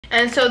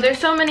And so there's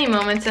so many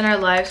moments in our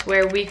lives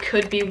where we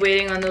could be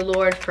waiting on the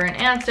Lord for an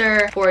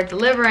answer, for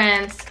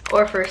deliverance,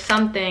 or for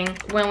something.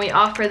 When we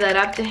offer that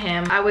up to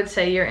him, I would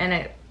say you're in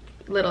a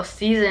little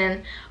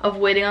season of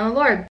waiting on the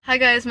Lord. Hi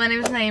guys, my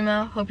name is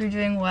Naima. Hope you're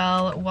doing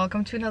well.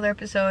 Welcome to another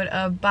episode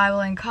of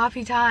Bible and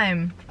Coffee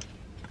Time.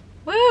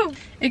 Woo!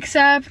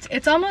 Except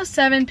it's almost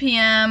 7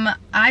 p.m.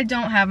 I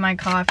don't have my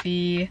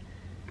coffee.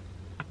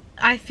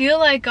 I feel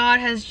like God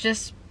has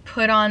just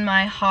put on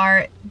my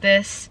heart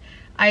this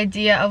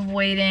idea of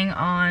waiting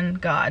on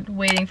God,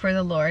 waiting for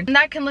the Lord. And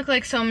that can look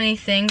like so many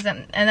things,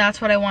 and that's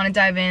what I want to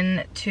dive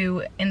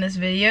into in this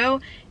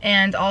video,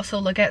 and also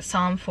look at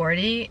Psalm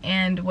 40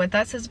 and what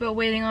that says about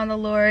waiting on the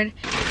Lord.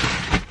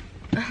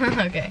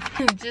 Okay,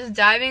 just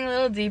diving a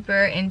little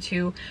deeper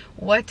into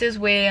what does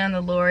waiting on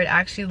the Lord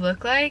actually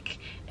look like,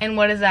 and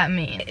what does that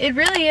mean? It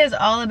really is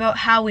all about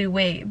how we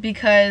wait,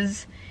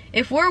 because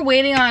if we're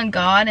waiting on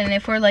God, and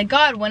if we're like,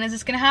 God, when is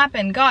this gonna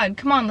happen? God,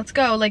 come on, let's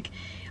go. Like,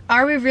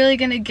 are we really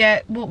gonna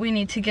get what we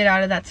need to get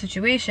out of that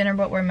situation, or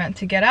what we're meant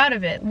to get out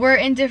of it? We're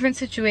in different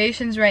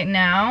situations right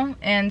now,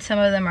 and some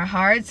of them are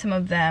hard, some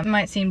of them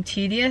might seem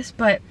tedious,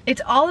 but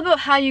it's all about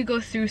how you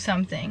go through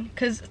something,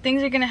 because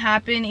things are gonna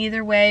happen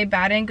either way.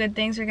 Bad and good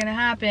things are gonna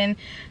happen.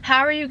 How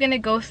are you gonna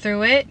go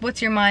through it?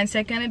 What's your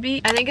mindset gonna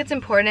be? I think it's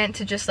important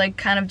to just like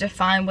kind of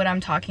define what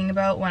I'm talking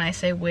about when I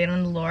say wait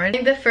on the Lord. I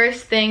think the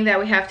first thing that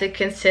we have to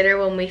consider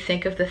when we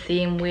think of the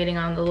theme waiting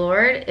on the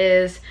Lord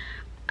is,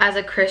 as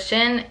a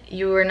Christian,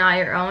 you are not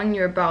your own,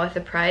 you were bought with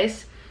a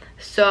price.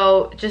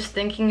 So just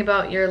thinking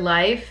about your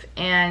life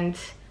and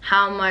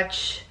how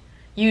much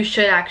you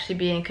should actually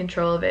be in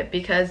control of it.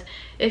 Because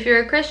if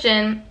you're a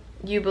Christian,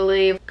 you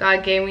believe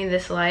God gave me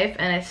this life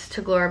and it's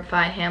to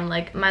glorify him.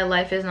 Like, my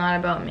life is not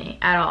about me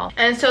at all.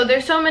 And so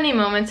there's so many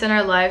moments in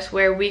our lives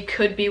where we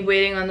could be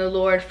waiting on the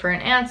Lord for an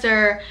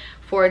answer,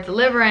 for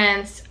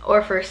deliverance,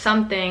 or for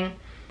something.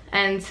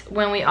 And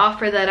when we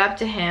offer that up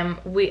to him,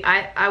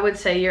 I would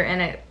say you're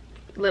in a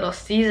little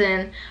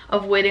season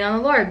of waiting on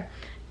the Lord.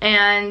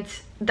 And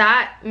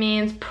that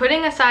means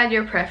putting aside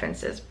your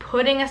preferences,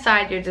 putting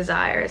aside your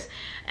desires,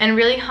 and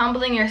really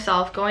humbling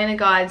yourself, going to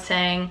God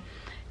saying,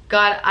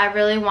 God, I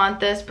really want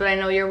this, but I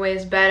know your way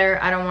is better.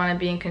 I don't want to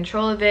be in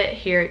control of it.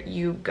 Here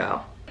you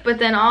go. But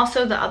then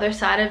also the other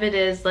side of it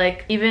is,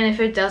 like, even if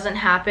it doesn't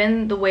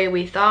happen the way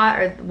we thought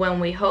or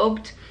when we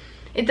hoped,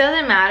 it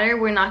doesn't matter.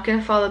 We're not going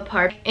to fall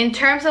apart. In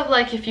terms of,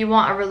 like, if you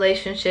want a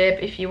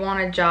relationship, if you want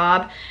a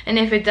job, and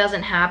if it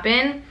doesn't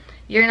happen,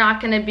 you're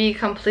not going to be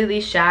completely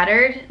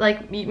shattered.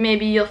 Like,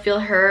 maybe you'll feel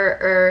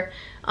hurt, or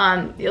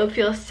you'll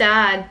feel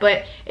sad,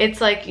 but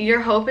it's like your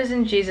hope is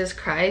in Jesus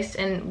Christ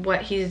and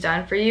what he's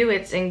done for you.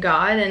 It's in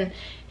God and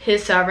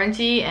his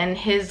sovereignty and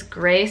his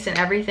grace and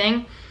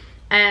everything.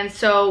 And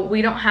so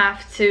we don't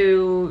have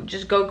to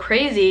just go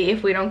crazy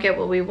if we don't get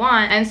what we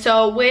want. And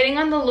so waiting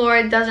on the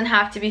Lord doesn't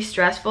have to be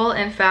stressful.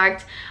 In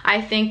fact,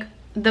 I think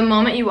the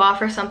moment you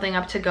offer something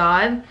up to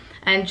God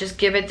and just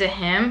give it to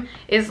him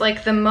is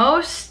like the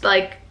most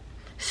like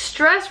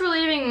stress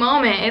relieving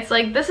moment. It's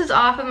like, this is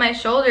off of my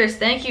shoulders.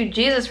 Thank you,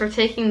 Jesus, for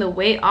taking the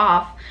weight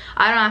off.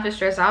 I don't have to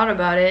stress out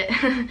about it.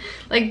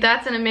 Like,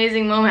 that's an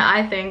amazing moment,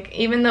 I think,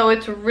 even though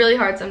it's really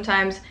hard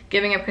sometimes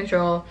giving up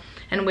control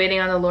and waiting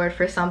on the Lord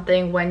for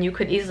something when you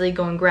could easily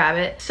go and grab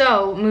it.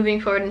 So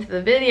moving forward into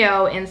the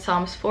video, in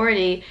Psalms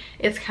 40,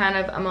 it's kind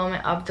of a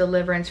moment of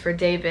deliverance for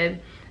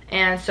David.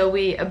 And so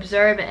we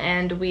observe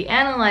and we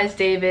analyze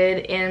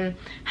David in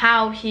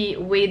how he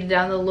waited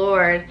on the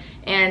Lord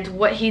and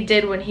what he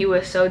did when he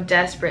was so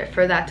desperate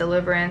for that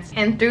deliverance.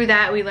 And through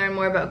that, we learn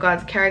more about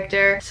God's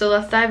character. So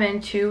let's dive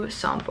into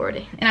Psalm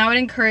 40. And I would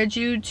encourage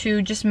you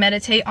to just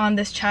meditate on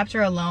this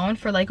chapter alone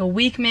for like a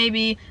week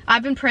maybe.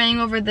 I've been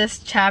praying over this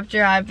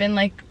chapter. I've been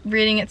like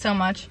reading it so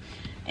much,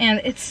 and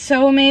it's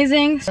so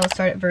amazing. So let's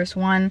start at verse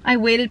 1. I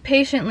waited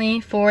patiently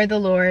for the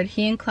Lord.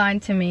 He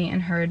inclined to me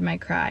and heard my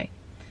cry.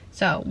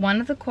 So one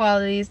of the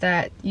qualities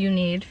that you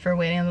need for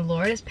waiting on the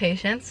Lord is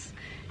patience.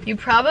 You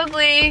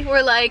probably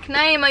were like,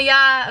 Naima,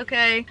 yeah,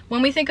 okay.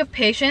 When we think of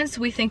patience,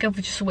 we think of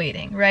just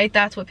waiting, right?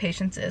 That's what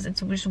patience is.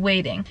 It's just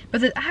waiting. But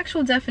the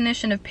actual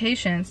definition of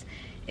patience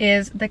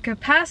is the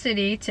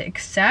capacity to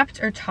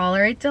accept or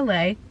tolerate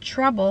delay,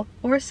 trouble,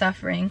 or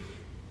suffering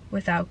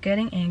without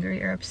getting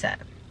angry or upset.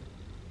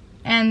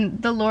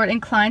 And the Lord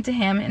inclined to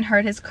him and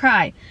heard his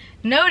cry.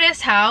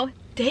 Notice how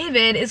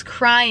David is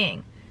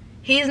crying.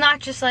 He's not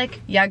just like,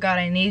 yeah, God,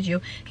 I need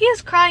you. He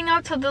is crying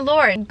out to the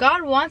Lord.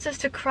 God wants us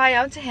to cry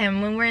out to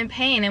him when we're in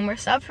pain and we're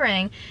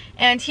suffering.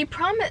 And he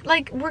promised,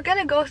 like, we're going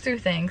to go through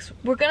things.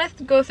 We're going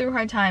to go through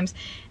hard times.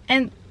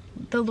 And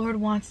the Lord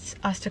wants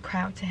us to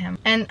cry out to him.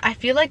 And I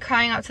feel like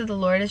crying out to the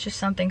Lord is just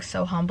something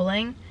so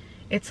humbling.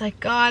 It's like,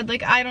 God,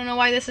 like, I don't know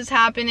why this is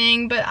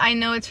happening, but I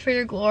know it's for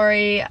your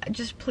glory.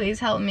 Just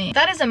please help me.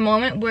 That is a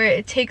moment where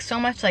it takes so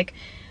much, like,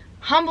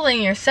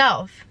 humbling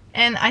yourself.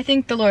 And I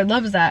think the Lord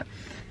loves that.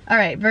 All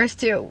right, verse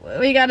 2.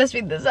 We gotta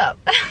speed this up.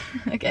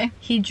 Okay.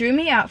 He drew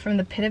me out from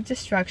the pit of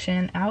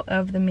destruction, out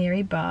of the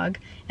miry bog,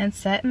 and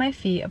set my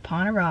feet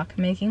upon a rock,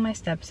 making my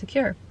steps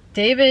secure.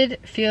 David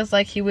feels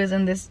like he was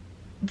in this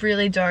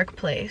really dark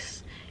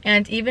place.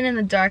 And even in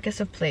the darkest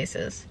of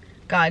places,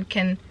 God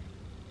can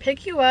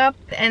pick you up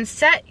and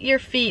set your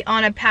feet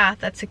on a path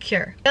that's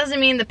secure. Doesn't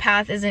mean the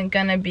path isn't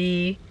gonna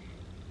be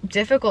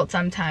difficult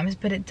sometimes,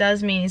 but it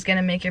does mean he's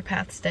gonna make your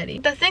path steady.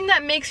 The thing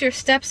that makes your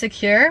steps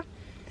secure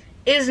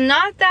is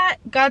not that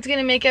God's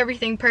gonna make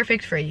everything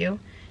perfect for you.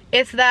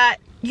 It's that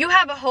you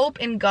have a hope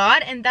in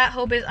God, and that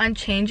hope is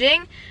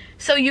unchanging,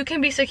 so you can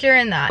be secure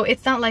in that.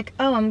 It's not like,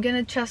 oh, I'm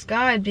gonna trust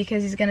God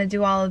because he's gonna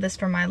do all of this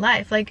for my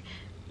life. Like,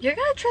 you're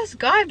gonna trust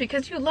God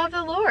because you love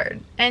the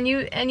Lord and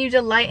you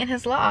delight in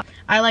his law.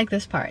 I like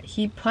this part.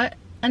 He put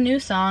a new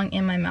song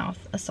in my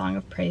mouth, a song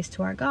of praise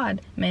to our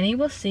God. Many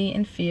will see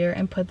and fear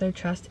and put their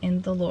trust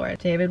in the Lord.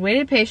 David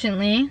waited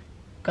patiently.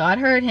 God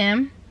heard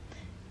him.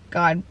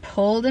 God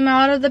pulled him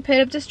out of the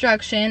pit of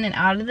destruction and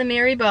out of the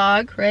miry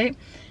bog, right?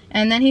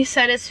 And then he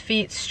set his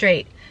feet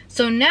straight.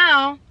 So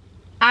now,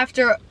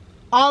 after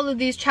all of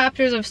these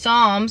chapters of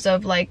Psalms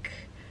of like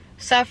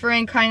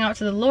suffering, crying out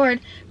to the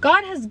Lord,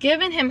 God has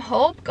given him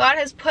hope. God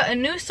has put a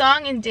new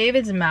song in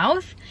David's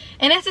mouth,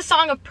 and it's a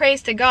song of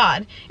praise to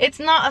God. It's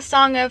not a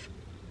song of,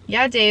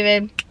 yeah,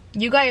 David,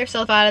 you got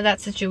yourself out of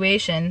that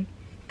situation.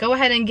 Go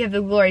ahead and give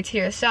the glory to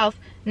yourself.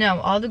 No,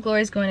 all the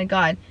glory is going to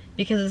God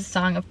because it's a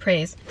song of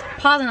praise.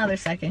 Pause another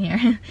second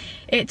here.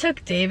 It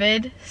took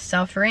David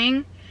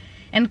suffering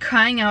and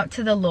crying out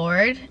to the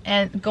Lord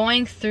and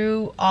going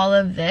through all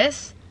of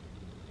this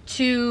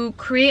to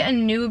create a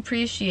new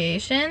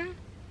appreciation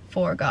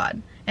for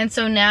God. And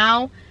so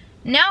now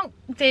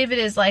David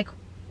is like,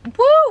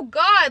 woo,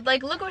 God,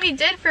 like, look what he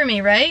did for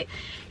me, right?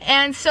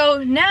 And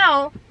so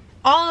now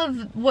all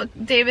of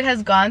what David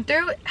has gone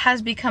through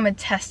has become a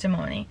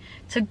testimony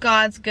to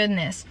God's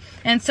goodness.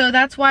 And so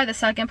that's why the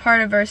second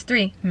part of verse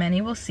 3,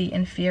 many will see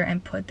and fear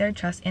and put their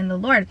trust in the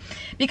Lord,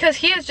 because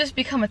he has just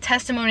become a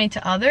testimony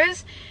to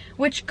others,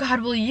 which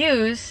God will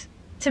use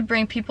to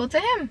bring people to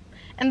him.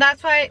 And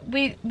that's why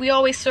we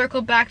always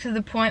circle back to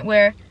the point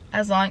where,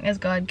 as long as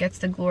God gets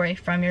the glory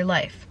from your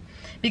life.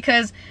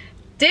 Because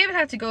David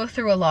had to go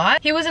through a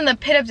lot. He was in the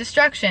pit of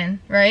destruction,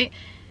 right?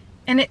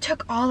 And it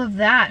took all of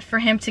that for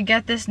him to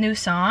get this new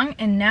song,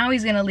 and now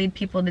he's going to lead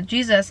people to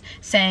Jesus,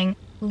 saying,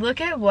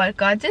 look at what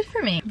God did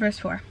for me. Verse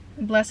 4,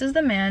 blessed is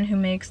the man who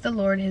makes the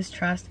Lord his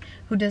trust,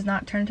 who does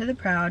not turn to the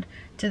proud,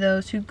 to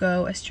those who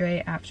go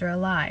astray after a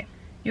lie.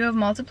 You have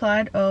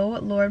multiplied, O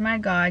Lord my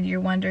God, your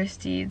wondrous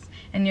deeds,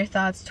 and your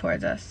thoughts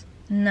towards us.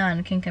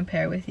 None can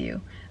compare with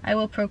you. I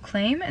will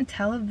proclaim and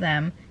tell of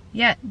them,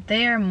 yet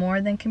they are more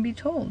than can be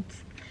told.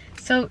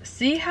 So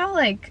see how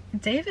like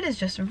David is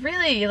just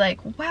really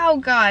like, wow,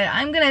 God,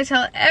 I'm gonna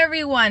tell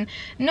everyone.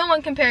 No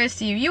one compares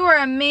to you. You are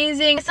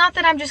amazing. It's not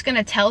that I'm just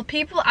gonna tell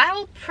people. I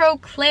will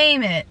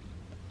proclaim it.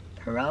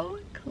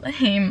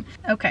 Proclaim.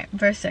 Okay,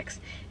 verse 6.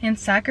 In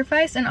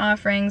sacrifice and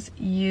offerings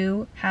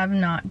you have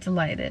not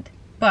delighted,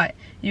 but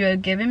you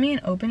have given me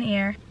an open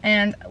ear.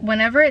 And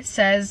whenever it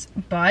says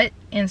but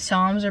in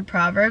Psalms or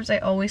Proverbs, I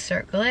always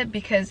circle it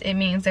because it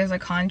means there's a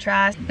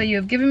contrast. But you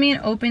have given me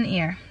an open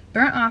ear.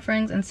 Burnt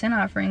offerings and sin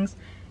offerings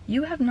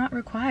you have not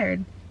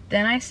required.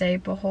 Then I say,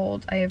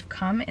 behold, I have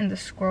come. In the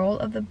scroll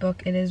of the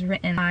book it is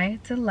written, I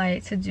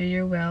delight to do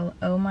your will,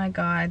 O my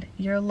God.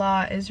 Your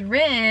law is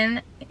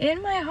written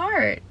in my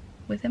heart,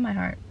 within my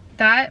heart.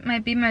 That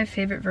might be my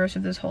favorite verse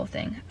of this whole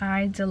thing.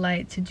 I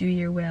delight to do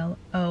your will,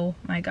 O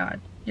my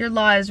God. Your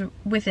law is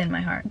within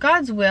my heart.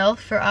 God's will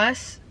for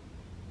us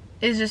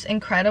is just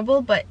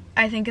incredible, but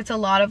I think it's a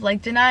lot of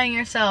like denying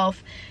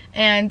yourself,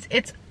 and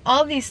it's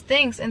all these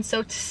things. And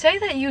so to say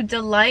that you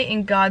delight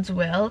in God's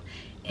will,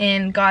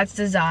 in God's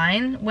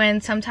design, when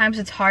sometimes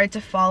it's hard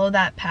to follow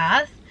that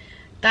path,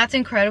 that's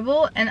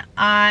incredible. And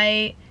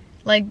I,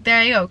 like,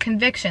 there you go,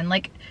 conviction.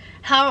 Like,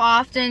 how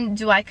often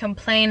do I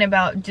complain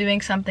about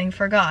doing something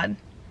for God?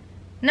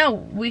 No,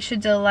 we should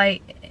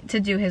delight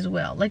to do his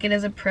will. Like, it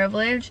is a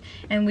privilege,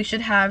 and we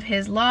should have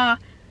his law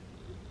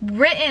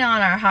written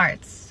on our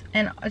hearts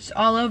and just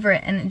all over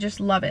it and just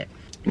love it.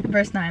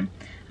 Verse 9.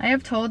 I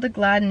have told the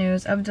glad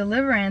news of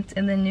deliverance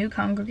in the new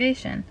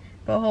congregation.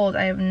 Behold,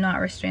 I have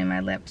not restrained my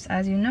lips,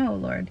 as you know,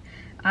 Lord.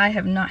 I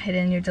have not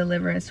hidden your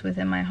deliverance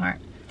within my heart.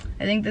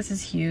 I think this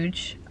is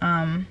huge.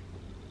 Let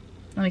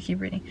me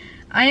keep reading.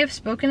 I have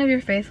spoken of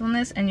your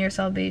faithfulness and your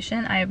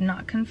salvation. I have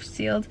not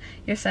concealed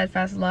your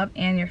steadfast love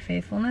and your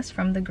faithfulness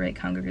from the great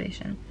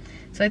congregation.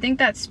 So I think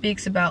that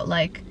speaks about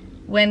like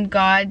when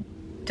God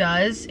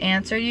does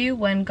answer you,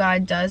 when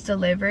God does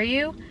deliver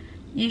you,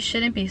 you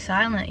shouldn't be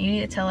silent. You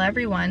need to tell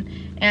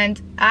everyone.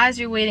 And as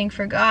you're waiting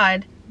for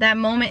God, that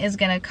moment is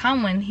going to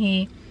come when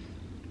he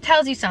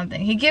tells you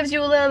something. He gives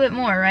you a little bit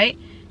more, right?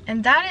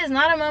 And that is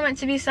not a moment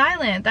to be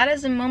silent. That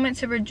is a moment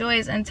to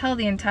rejoice and tell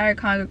the entire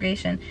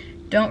congregation.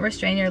 Don't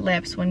restrain your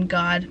lips when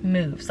God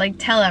moves. Like,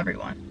 tell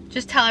everyone.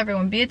 Just tell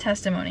everyone. Be a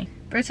testimony.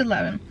 Verse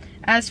 11.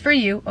 As for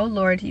you, O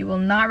Lord, you will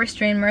not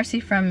restrain mercy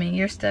from me.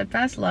 Your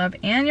steadfast love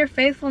and your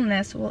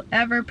faithfulness will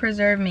ever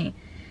preserve me.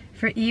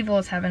 For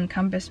evils have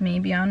encompassed me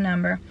beyond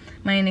number.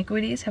 My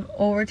iniquities have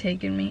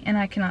overtaken me, and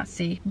I cannot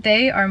see.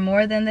 They are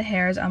more than the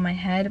hairs on my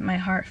head. My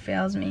heart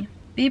fails me.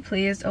 Be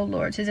pleased, O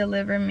Lord, to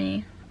deliver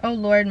me. O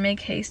Lord,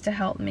 make haste to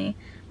help me.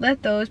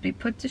 Let those be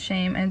put to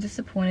shame and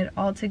disappointed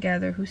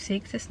altogether who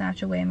seek to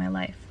snatch away my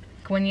life.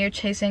 When you're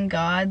chasing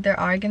God, there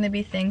are going to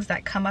be things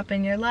that come up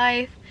in your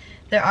life.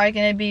 There are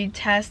going to be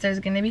tests, there's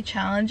going to be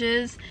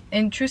challenges,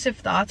 intrusive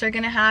thoughts are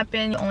going to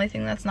happen. The only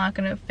thing that's not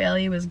going to fail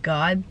you is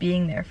God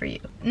being there for you.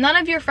 None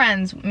of your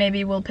friends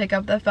maybe will pick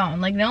up the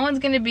phone. Like, no one's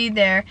going to be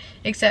there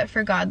except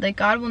for God. Like,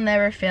 God will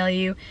never fail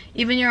you.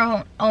 Even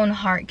your own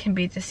heart can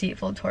be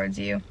deceitful towards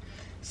you.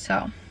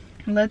 So,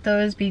 let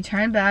those be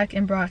turned back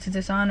and brought to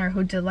dishonor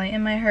who delight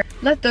in my hurt.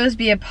 Let those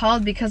be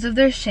appalled because of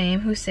their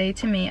shame who say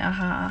to me,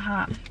 aha,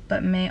 aha.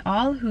 But may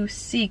all who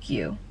seek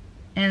you.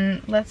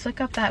 And let's look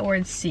up that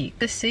word seek.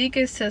 The seek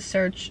is to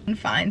search and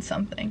find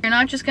something. You're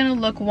not just gonna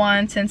look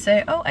once and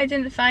say, oh, I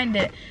didn't find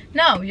it.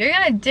 No, you're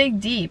gonna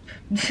dig deep.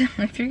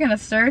 If you're gonna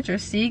search or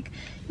seek,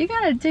 you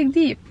gotta dig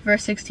deep.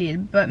 Verse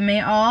 16, but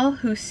may all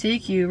who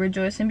seek you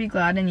rejoice and be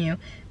glad in you.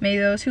 May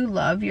those who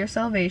love your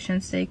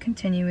salvation say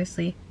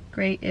continuously,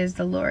 great is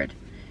the Lord.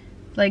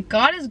 Like,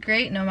 God is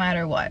great no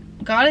matter what.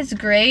 God is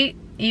great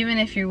even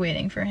if you're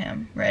waiting for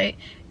him, right?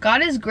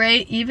 God is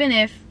great even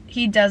if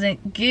he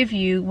doesn't give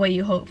you what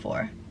you hope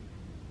for,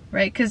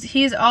 right? Because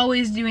he's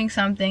always doing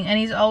something and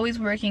he's always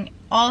working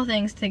all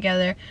things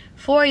together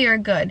for your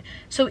good.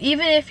 So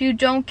even if you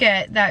don't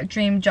get that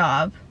dream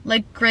job,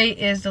 like, great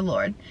is the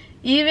Lord.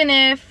 Even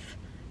if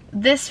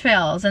this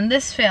fails and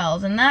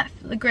that,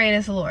 great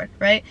is the Lord,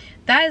 right?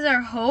 That is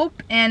our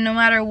hope, and no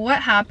matter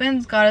what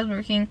happens, God is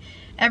working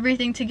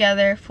everything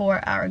together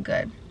for our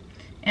good.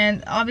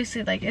 And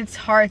obviously, like, it's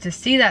hard to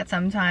see that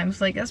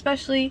sometimes, like,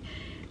 especially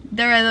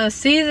there are those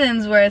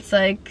seasons where it's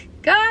like,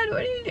 God,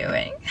 what are you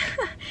doing?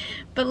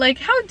 But, like,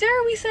 how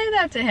dare we say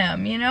that to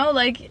him, you know?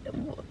 Like,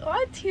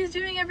 what? He's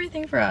doing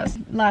everything for us.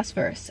 Last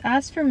verse.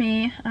 As for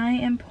me, I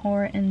am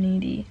poor and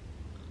needy.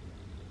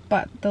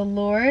 But the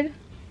Lord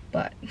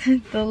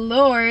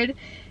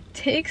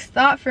takes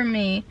thought for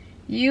me.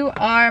 You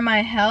are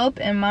my help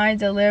and my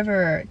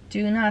deliverer.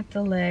 Do not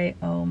delay,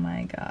 oh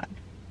my God.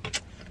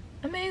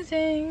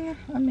 Amazing,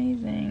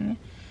 amazing.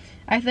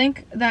 I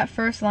think that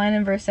first line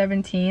in verse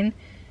 17,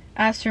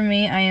 as for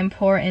me, I am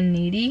poor and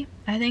needy.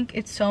 I think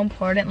it's so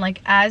important,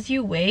 like, as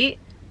you wait,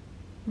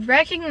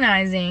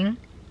 recognizing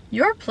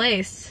your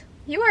place.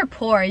 You are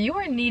poor, you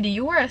are needy,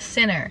 you are a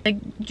sinner.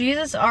 Like,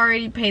 Jesus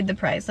already paid the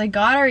price. Like,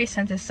 God already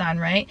sent his son,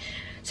 right?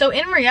 So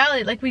in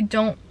reality, like, we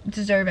don't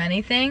deserve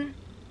anything.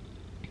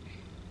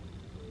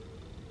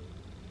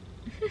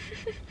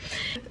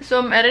 So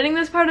I'm editing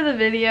this part of the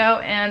video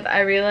and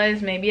I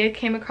realized maybe it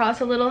came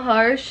across a little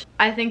harsh.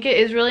 I think it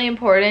is really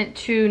important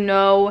to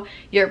know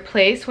your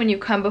place when you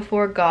come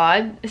before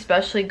God,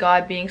 especially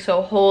God being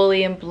so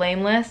holy and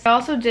blameless. I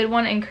also did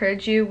want to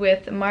encourage you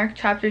with Mark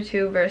chapter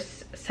 2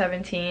 verse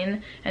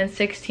 17 and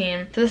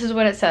 16. So this is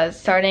what it says,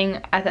 starting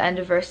at the end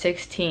of verse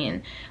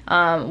 16,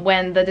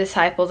 when the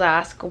disciples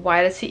ask,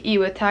 why does he eat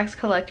with tax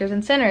collectors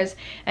and sinners?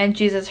 And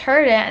Jesus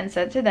heard it and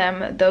said to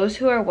them, those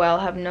who are well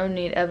have no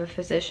need of a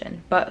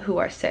physician, but who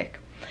are sick.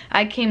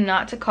 I came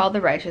not to call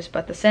the righteous,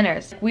 but the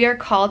sinners. We are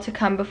called to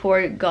come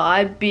before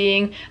God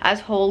being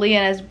as holy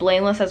and as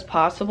blameless as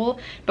possible,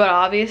 but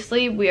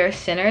obviously we are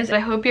sinners. I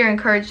hope you're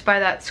encouraged by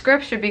that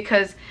scripture,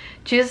 because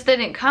Jesus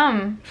didn't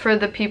come for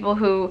the people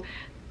who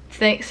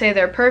say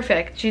they're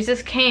perfect.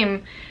 Jesus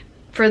came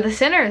for the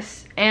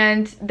sinners,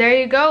 and there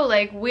you go.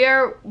 Like, we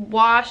are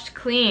washed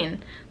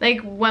clean.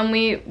 Like, when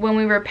we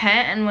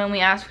repent and when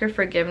we ask for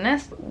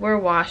forgiveness, we're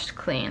washed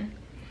clean.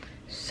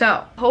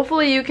 So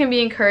hopefully you can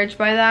be encouraged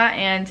by that,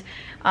 and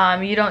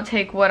you don't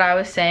take what I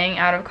was saying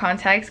out of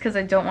context, because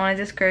I don't want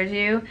to discourage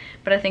you,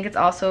 but I think it's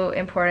also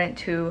important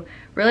to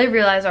really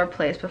realize our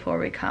place before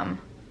we come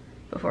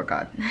before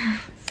God.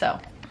 So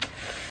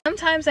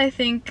sometimes I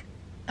think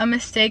a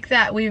mistake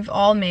that we've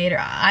all made, or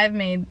I've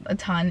made a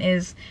ton,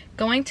 is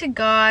going to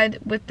God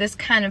with this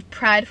kind of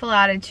prideful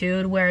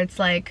attitude where it's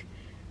like,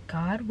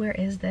 God, where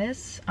is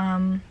this?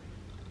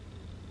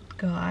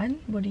 God,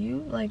 what do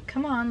you, like,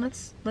 come on,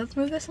 let's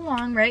move this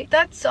along, right?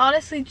 That's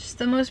honestly just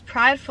the most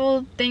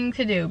prideful thing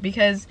to do,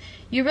 because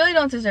you really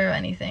don't deserve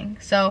anything.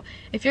 So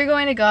if you're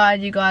going to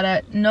God, you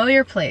gotta know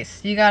your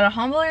place. You gotta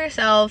humble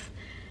yourself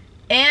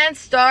and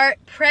start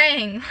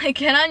praying. Like,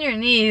 get on your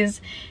knees,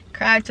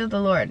 cry out to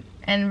the Lord,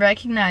 and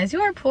recognize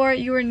you are poor,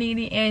 you are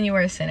needy, and you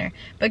are a sinner.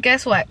 But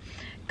guess what?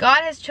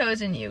 God has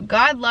chosen you.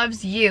 God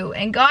loves you,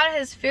 and God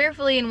has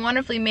fearfully and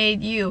wonderfully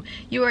made you.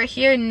 You are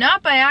here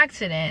not by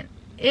accident.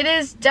 It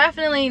is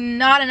definitely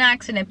not an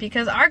accident,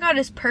 because our God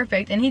is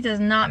perfect and he does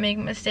not make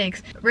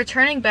mistakes.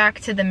 Returning back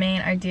to the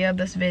main idea of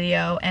this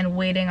video and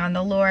waiting on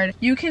the Lord,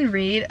 you can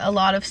read a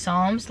lot of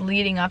Psalms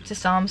leading up to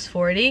Psalms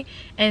 40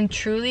 and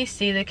truly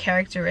see the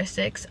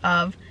characteristics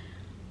of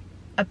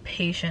a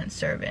patient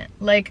servant.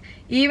 Like,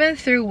 even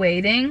through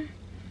waiting,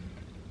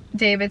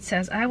 David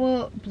says, I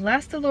will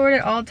bless the Lord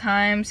at all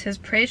times. His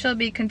praise shall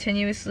be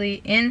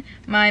continuously in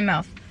my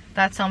mouth.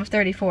 That's Psalms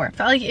 34.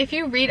 Like, if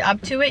you read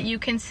up to it, you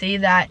can see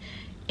that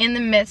in the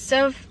midst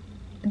of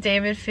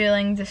David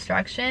feeling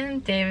destruction,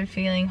 David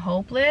feeling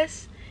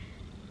hopeless,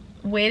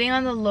 waiting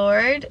on the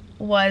Lord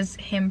was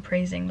him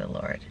praising the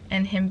Lord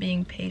and him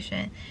being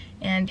patient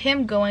and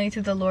him going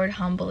to the Lord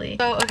humbly.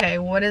 So, okay,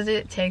 what does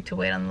it take to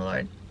wait on the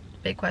Lord?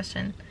 Big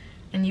question.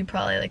 And you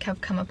probably like have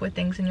come up with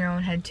things in your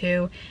own head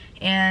too.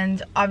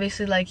 And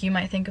obviously, like, you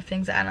might think of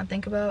things that I don't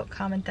think about,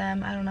 comment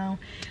them, I don't know.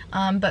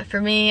 But for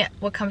me,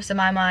 what comes to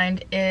my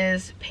mind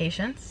is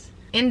patience,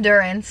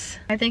 endurance.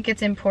 I think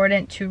it's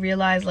important to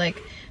realize, like,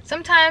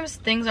 sometimes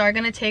things are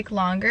going to take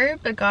longer,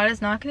 but God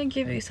is not going to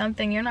give you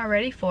something you're not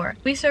ready for.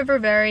 We serve a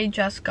very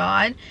just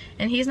God,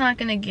 and he's not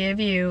going to give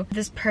you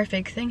this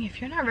perfect thing if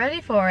you're not ready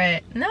for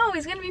it. No,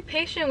 he's going to be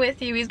patient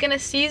with you. He's going to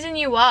season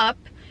you up.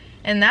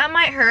 And that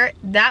might hurt,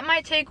 that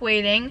might take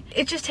waiting.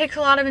 It just takes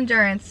a lot of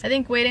endurance. I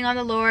think waiting on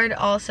the Lord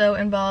also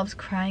involves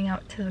crying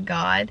out to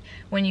God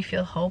when you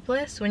feel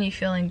hopeless, when you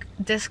feel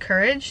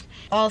discouraged.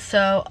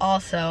 Also,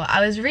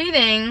 I was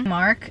reading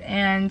Mark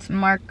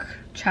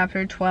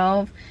chapter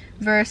 12,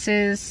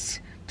 verses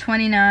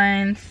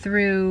 29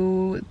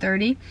 through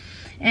 30,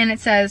 and it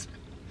says,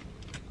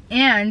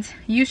 "And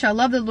you shall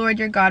love the Lord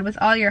your God with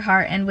all your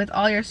heart and with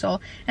all your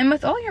soul and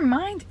with all your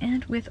mind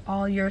and with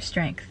all your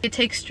strength." It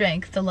takes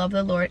strength to love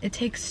the Lord. It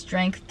takes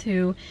strength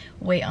to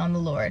wait on the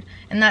Lord.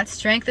 And that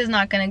strength is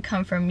not going to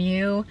come from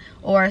you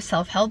or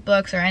self-help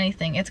books or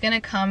anything. It's going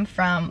to come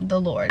from the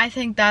Lord. I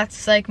think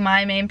that's like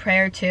my main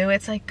prayer too.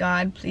 It's like,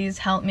 God, please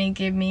help me,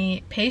 give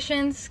me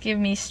patience, give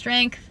me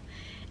strength,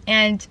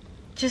 and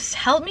just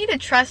help me to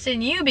trust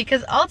in you,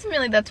 because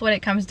ultimately that's what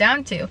it comes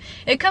down to.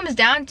 It comes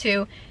down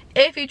to,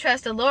 if you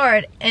trust the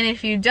Lord, and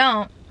if you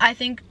don't, I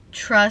think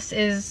trust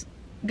is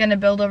gonna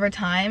build over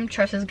time.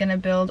 Trust is gonna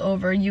build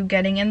over you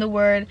getting in the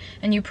Word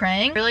and you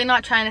praying. Really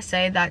not trying to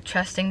say that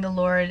trusting the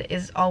Lord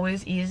is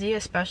always easy,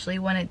 especially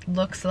when it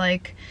looks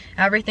like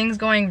everything's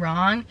going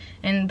wrong.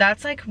 And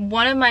that's like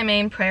one of my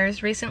main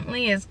prayers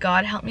recently is,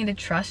 God, help me to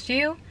trust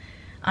you.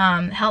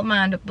 Help my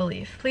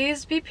unbelief.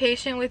 Please be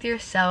patient with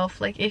yourself.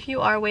 Like, if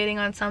you are waiting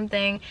on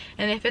something,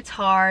 and if it's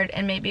hard,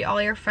 and maybe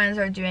all your friends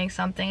are doing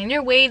something, and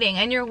you're waiting,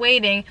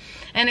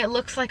 and it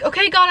looks like,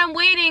 okay, God, I'm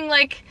waiting,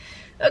 like,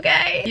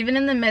 okay. Even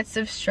in the midst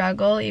of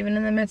struggle, even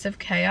in the midst of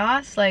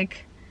chaos,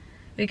 like,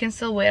 we can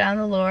still wait on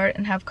the Lord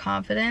and have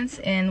confidence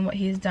in what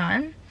he's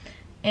done,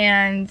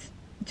 and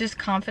just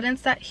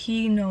confidence that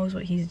he knows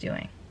what he's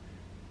doing.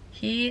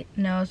 He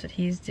knows what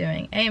he's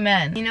doing.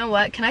 Amen. You know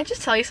what? Can I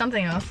just tell you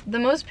something else? The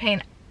most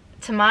pain,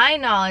 to my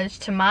knowledge,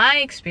 to my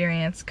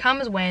experience,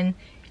 comes when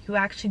you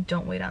actually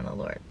don't wait on the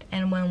Lord.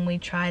 And when we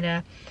try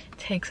to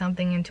take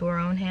something into our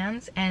own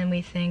hands and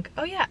we think,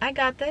 oh yeah, I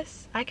got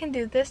this. I can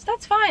do this.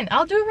 That's fine.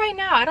 I'll do it right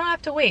now. I don't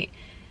have to wait.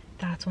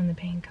 That's when the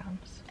pain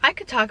comes. I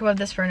could talk about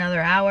this for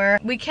another hour.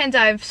 We can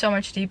dive so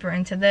much deeper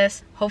into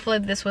this. Hopefully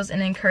this was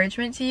an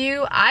encouragement to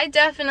you. I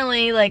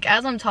definitely, like,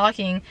 as I'm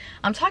talking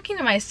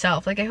to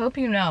myself. Like, I hope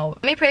you know.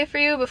 Let me pray for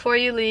you before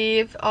you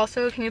leave.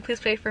 Also, can you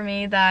please pray for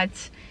me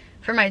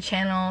for my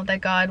channel, that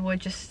God would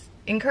just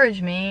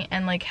encourage me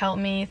and, like, help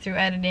me through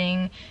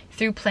editing,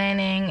 through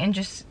planning, and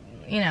just,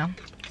 you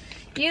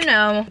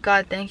know.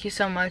 God, thank you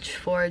so much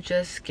for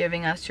just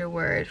giving us your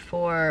word,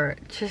 for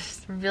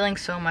just revealing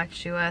so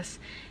much to us.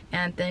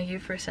 And thank you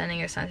for sending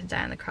your son to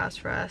die on the cross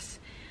for us.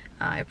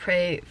 I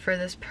pray for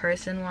this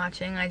person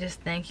watching. I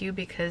just thank you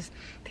because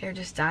they're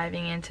just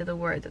diving into the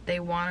word, that they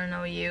want to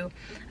know you.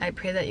 I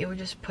pray that you would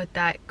just put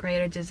that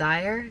greater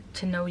desire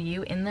to know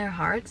you in their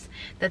hearts,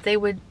 that they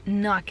would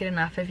not get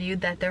enough of you,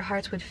 that their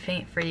hearts would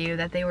faint for you,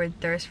 that they would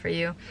thirst for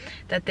you,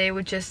 that they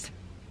would just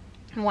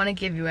want to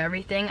give you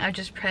everything. I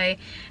just pray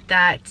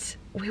that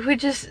we would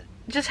just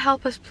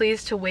help us,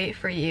 please, to wait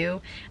for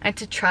you and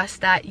to trust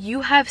that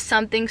you have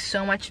something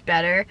so much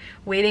better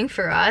waiting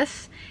for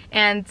us,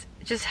 and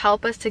just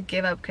help us to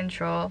give up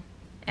control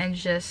and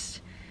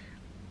just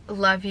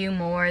love you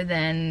more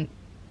than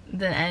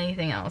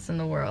anything else in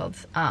the world.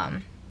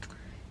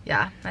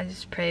 Yeah, I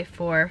just pray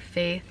for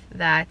Faith,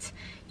 that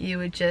you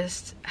would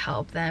just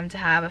help them to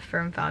have a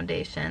firm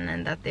foundation,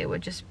 and that they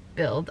would just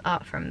build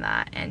up from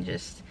that, and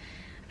just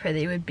pray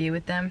that you would be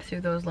with them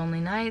through those lonely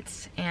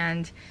nights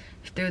and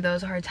through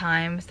those hard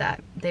times,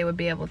 that they would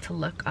be able to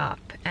look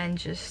up and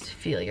just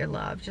feel your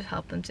love. Just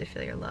help them to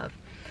feel your love.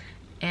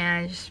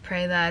 And just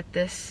pray that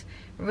this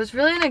was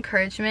really an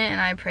encouragement,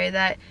 and I pray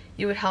that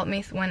you would help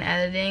me when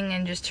editing,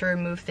 and just to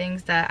remove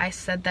things that I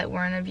said that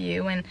weren't of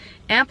you, and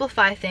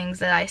amplify things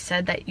that I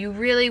said that you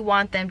really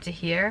want them to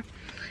hear.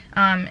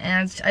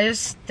 And I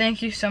just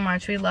thank you so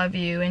much. We love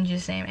you. In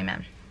Jesus' name,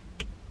 amen.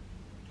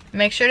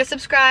 Make sure to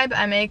subscribe.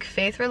 I make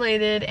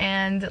faith-related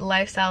and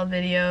lifestyle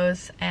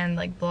videos and,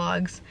 like,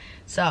 vlogs.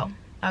 So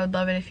I would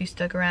love it if you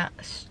stuck around.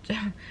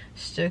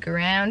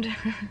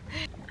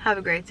 Have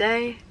a great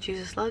day.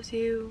 Jesus loves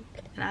you,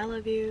 and I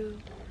love you,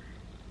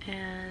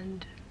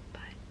 and